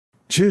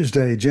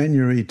Tuesday,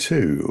 January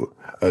 2,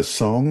 a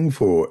song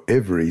for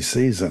every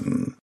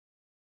season.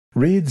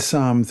 Read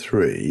Psalm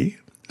 3,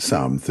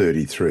 Psalm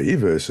 33,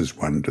 verses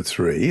 1 to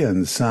 3,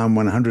 and Psalm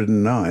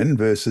 109,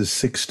 verses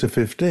 6 to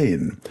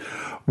 15.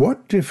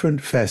 What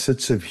different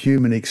facets of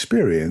human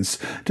experience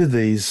do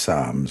these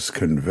psalms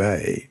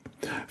convey?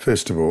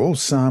 First of all,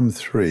 Psalm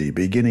 3,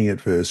 beginning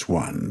at verse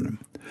 1.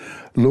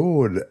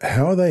 Lord,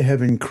 how they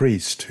have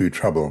increased who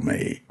trouble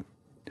me.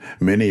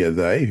 Many are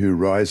they who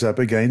rise up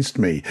against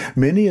me.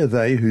 Many are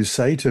they who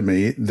say to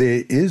me,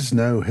 there is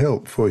no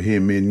help for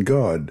him in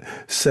God.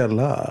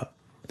 Selah.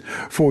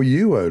 For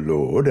you, O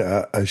Lord,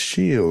 are a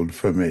shield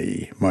for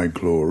me, my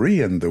glory,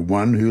 and the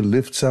one who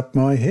lifts up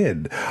my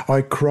head.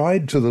 I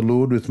cried to the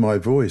Lord with my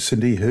voice,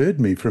 and he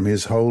heard me from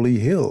his holy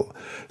hill.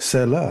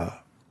 Selah.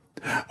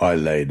 I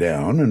lay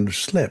down and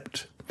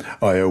slept.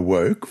 I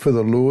awoke, for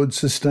the Lord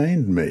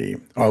sustained me.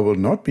 I will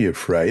not be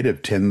afraid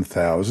of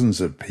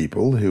 10,000s of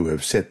people who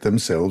have set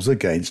themselves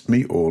against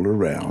me all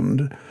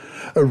around.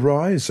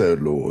 Arise, O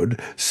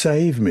Lord,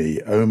 save me,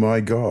 O my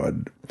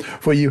God.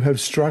 For you have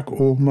struck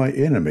all my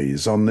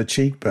enemies on the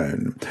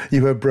cheekbone.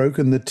 You have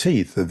broken the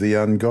teeth of the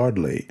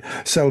ungodly.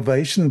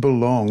 Salvation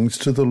belongs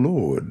to the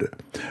Lord.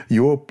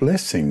 Your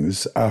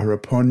blessings are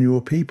upon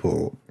your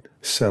people.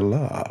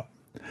 Selah.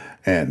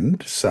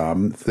 And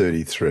Psalm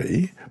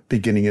 33,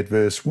 beginning at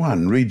verse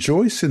 1,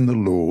 Rejoice in the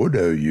Lord,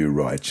 O you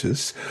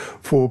righteous,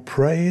 for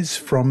praise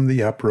from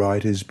the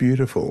upright is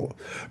beautiful.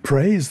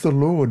 Praise the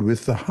Lord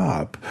with the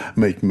harp.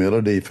 Make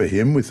melody for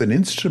him with an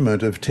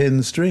instrument of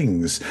 10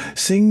 strings.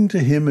 Sing to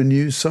him a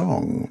new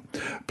song.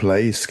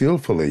 Play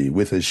skillfully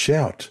with a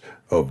shout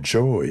of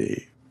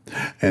joy.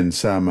 And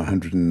Psalm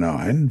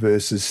 109,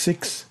 verses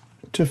 6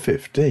 to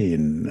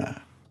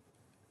 15.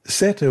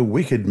 Set a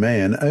wicked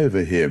man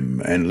over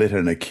him, and let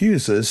an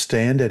accuser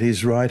stand at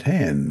his right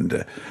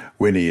hand.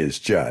 When he is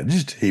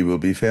judged, he will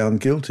be found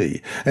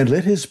guilty, and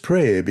let his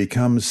prayer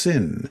become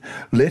sin.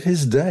 Let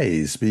his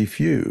days be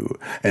few,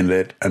 and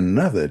let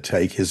another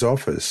take his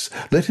office.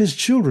 Let his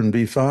children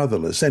be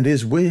fatherless, and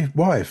his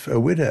wife a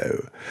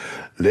widow.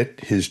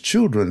 Let his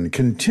children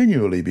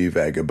continually be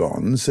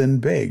vagabonds and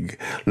beg.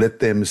 Let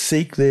them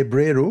seek their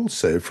bread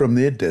also from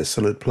their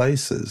desolate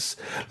places.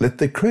 Let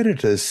the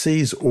creditor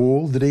seize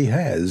all that he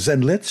has,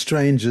 and let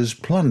strangers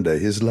plunder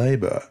his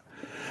labour.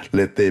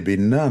 Let there be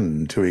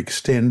none to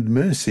extend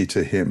mercy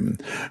to him,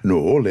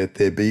 nor let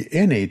there be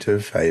any to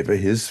favour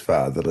his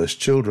fatherless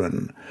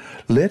children.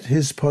 Let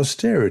his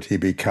posterity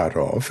be cut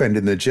off, and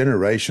in the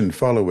generation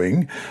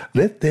following,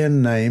 let their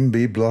name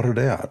be blotted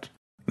out.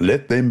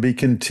 Let them be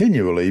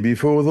continually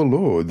before the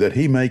Lord, that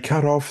he may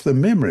cut off the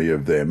memory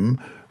of them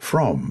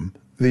from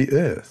the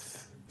earth.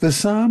 The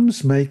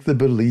Psalms make the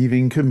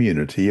believing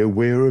community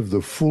aware of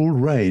the full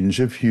range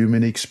of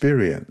human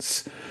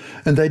experience,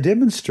 and they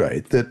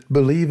demonstrate that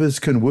believers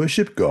can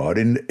worship God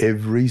in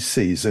every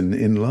season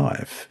in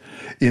life.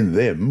 In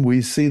them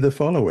we see the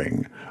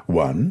following.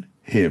 1.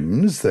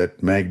 Hymns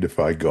that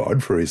magnify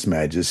God for his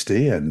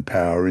majesty and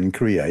power in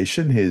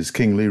creation, his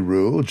kingly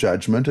rule,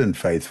 judgment, and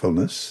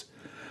faithfulness.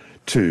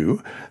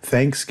 2.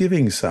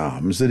 Thanksgiving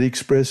psalms that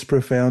express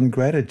profound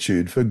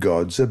gratitude for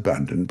God's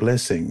abundant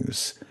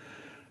blessings.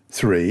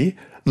 3.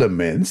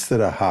 Laments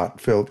that are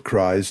heartfelt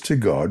cries to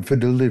God for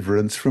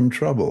deliverance from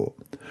trouble.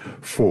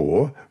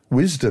 4.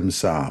 Wisdom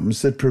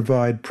psalms that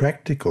provide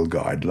practical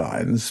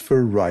guidelines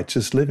for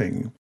righteous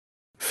living.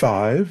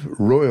 5.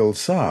 Royal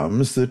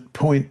psalms that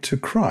point to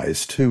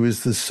Christ, who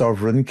is the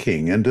sovereign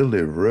King and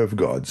deliverer of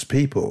God's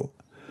people.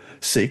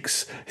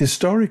 6.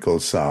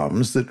 Historical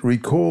psalms that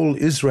recall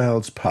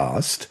Israel's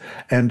past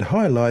and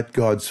highlight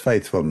God's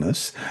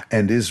faithfulness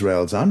and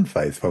Israel's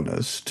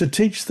unfaithfulness to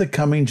teach the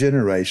coming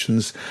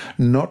generations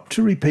not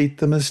to repeat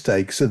the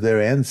mistakes of their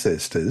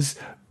ancestors,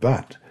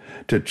 but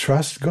to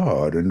trust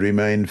God and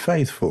remain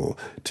faithful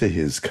to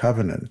his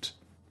covenant.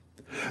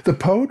 The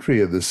poetry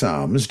of the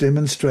Psalms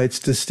demonstrates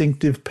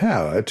distinctive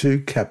power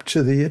to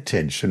capture the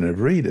attention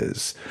of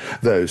readers.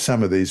 Though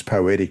some of these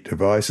poetic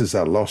devices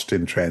are lost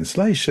in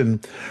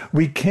translation,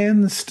 we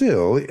can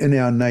still, in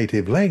our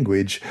native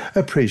language,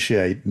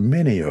 appreciate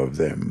many of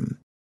them.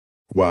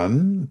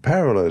 1.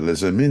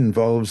 Parallelism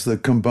involves the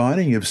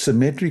combining of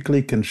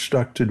symmetrically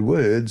constructed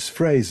words,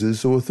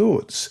 phrases, or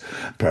thoughts.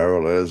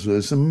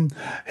 Parallelism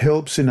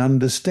helps in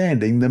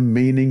understanding the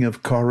meaning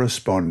of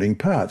corresponding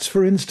parts.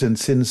 For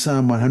instance, in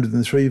Psalm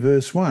 103,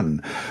 verse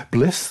 1,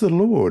 Bless the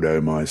Lord,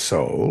 O my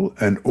soul,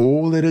 and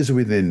all that is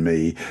within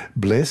me,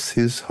 bless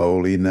his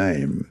holy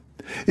name.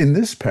 In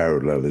this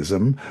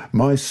parallelism,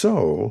 my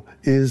soul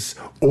is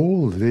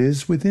all that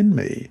is within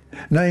me,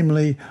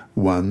 namely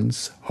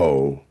one's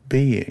whole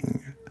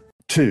being.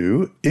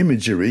 2.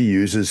 Imagery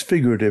uses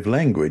figurative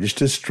language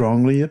to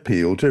strongly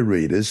appeal to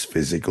readers'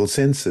 physical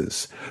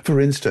senses.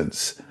 For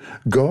instance,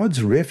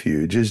 God's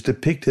refuge is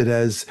depicted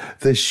as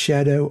the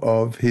shadow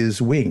of his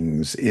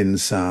wings in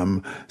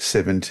Psalm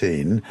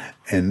 17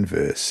 and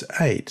verse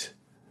 8.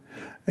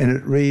 And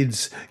it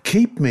reads,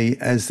 Keep me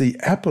as the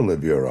apple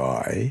of your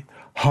eye,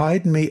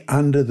 hide me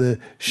under the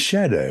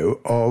shadow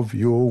of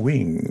your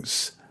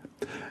wings.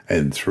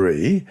 And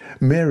 3,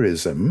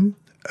 merism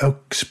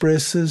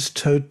expresses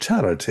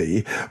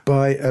totality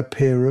by a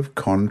pair of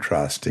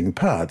contrasting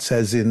parts,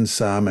 as in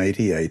Psalm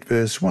 88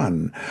 verse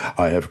 1,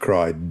 I have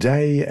cried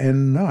day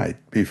and night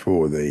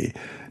before thee,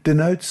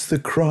 denotes the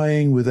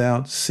crying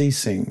without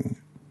ceasing.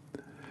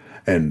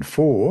 And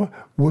 4,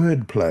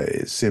 word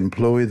plays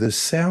employ the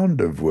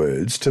sound of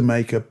words to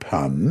make a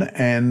pun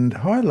and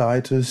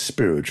highlight a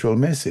spiritual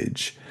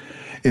message.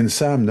 In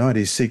Psalm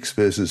 96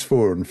 verses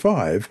 4 and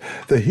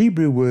 5, the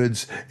Hebrew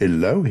words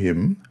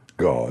Elohim,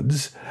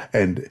 gods,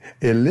 and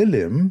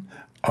Elilim,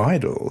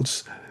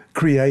 idols,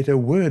 create a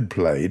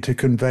wordplay to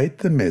convey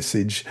the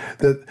message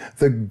that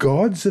the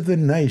gods of the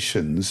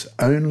nations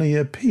only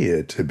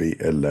appear to be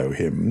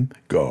Elohim,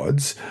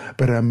 gods,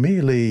 but are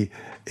merely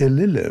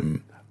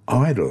Elilim,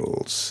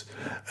 idols.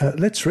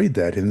 Let's read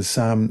that in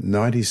Psalm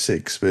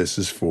 96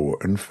 verses 4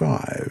 and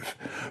 5.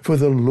 For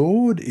the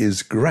Lord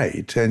is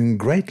great and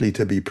greatly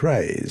to be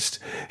praised.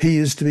 He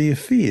is to be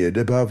feared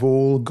above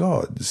all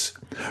gods.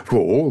 For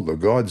all the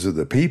gods of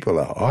the people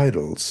are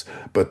idols,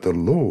 but the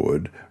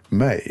Lord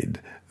made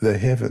the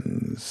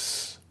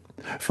heavens.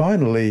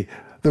 Finally,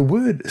 the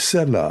word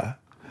Selah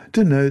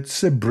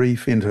denotes a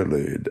brief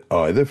interlude,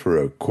 either for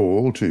a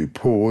call to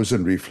pause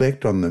and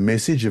reflect on the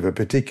message of a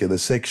particular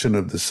section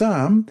of the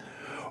psalm,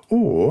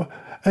 or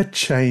a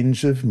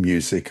change of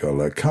musical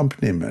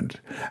accompaniment,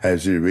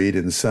 as we read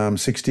in Psalm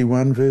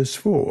 61 verse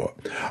 4,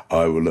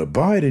 I will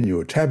abide in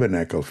your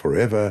tabernacle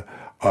forever,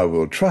 I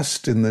will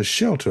trust in the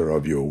shelter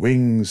of your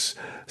wings,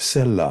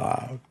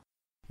 Selah.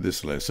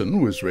 This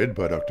lesson was read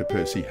by Dr.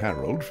 Percy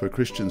Harrold for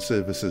Christian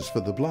Services for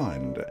the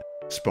Blind.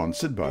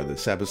 Sponsored by the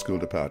Sabbath School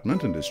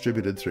Department and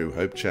distributed through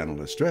Hope Channel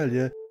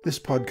Australia, this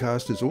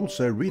podcast is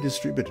also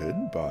redistributed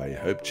by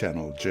Hope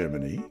Channel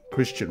Germany,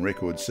 Christian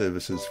Record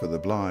Services for the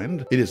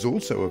Blind. It is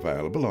also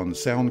available on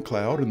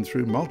SoundCloud and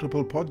through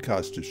multiple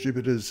podcast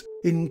distributors,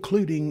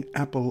 including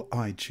Apple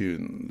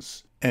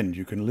iTunes. And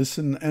you can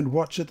listen and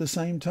watch at the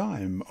same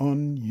time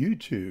on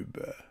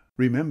YouTube.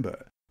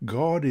 Remember,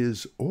 God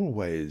is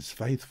always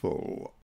faithful.